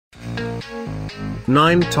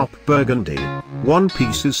9 Top Burgundy, One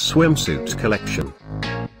Pieces Swimsuit Collection.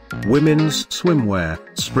 Women's swimwear,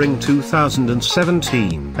 Spring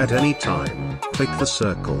 2017. At any time, click the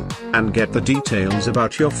circle, and get the details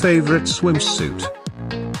about your favorite swimsuit.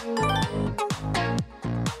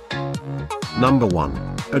 Number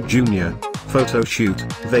 1. A Junior Photo Shoot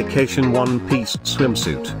Vacation One-Piece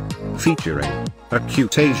Swimsuit. Featuring a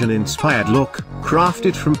cute Asian-inspired look,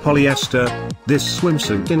 crafted from polyester. This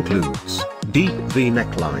swimsuit includes deep V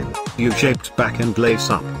neckline, U-shaped back and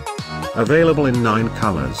lace-up. Available in 9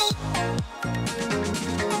 colors.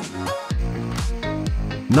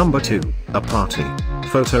 Number 2. A Party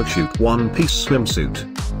Photo Shoot One-Piece Swimsuit.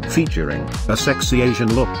 Featuring a sexy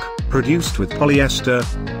Asian look, produced with polyester.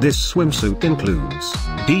 This swimsuit includes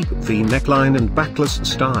deep V neckline and backless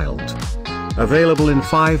styled. Available in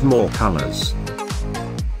 5 more colors.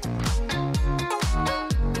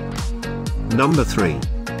 Number 3.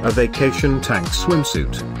 A Vacation Tank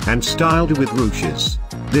Swimsuit, and styled with ruches.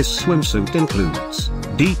 This swimsuit includes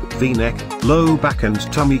deep V-neck, low back and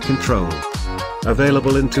tummy control.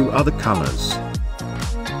 Available in 2 other colors.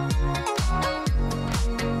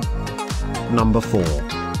 Number 4.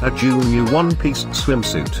 A Junior One-Piece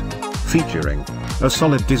Swimsuit. Featuring a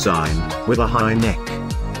solid design, with a high neck.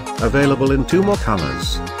 Available in 2 more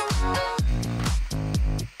colors.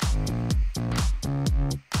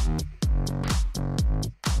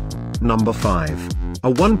 Number 5. A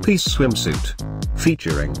one-piece swimsuit.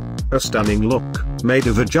 Featuring a stunning look, made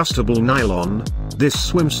of adjustable nylon. This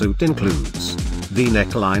swimsuit includes the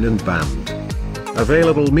neckline and band.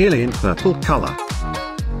 Available merely in purple color.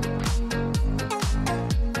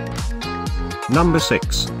 Number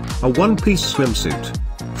 6. A one-piece swimsuit.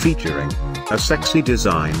 Featuring a sexy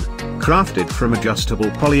design, crafted from adjustable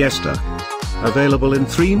polyester. Available in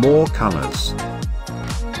 3 more colors.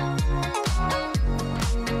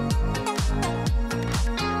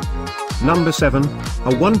 Number 7.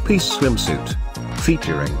 A one-piece swimsuit.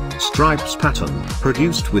 Featuring stripes pattern,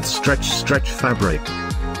 produced with stretch fabric.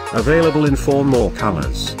 Available in 4 more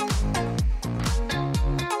colors.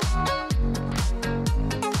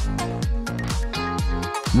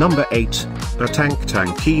 Number 8. A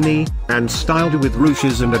tankini, and styled with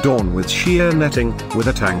ruches and adorned with sheer netting, with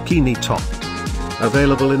a tankini top.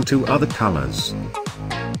 Available in 2 other colors.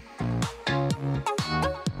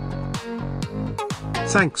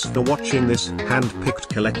 Thanks for watching this hand-picked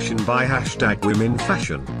collection by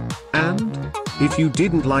 #WomenFashion. And, if you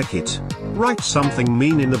didn't like it, write something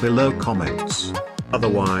mean in the below comments.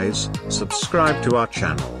 Otherwise, subscribe to our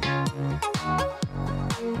channel.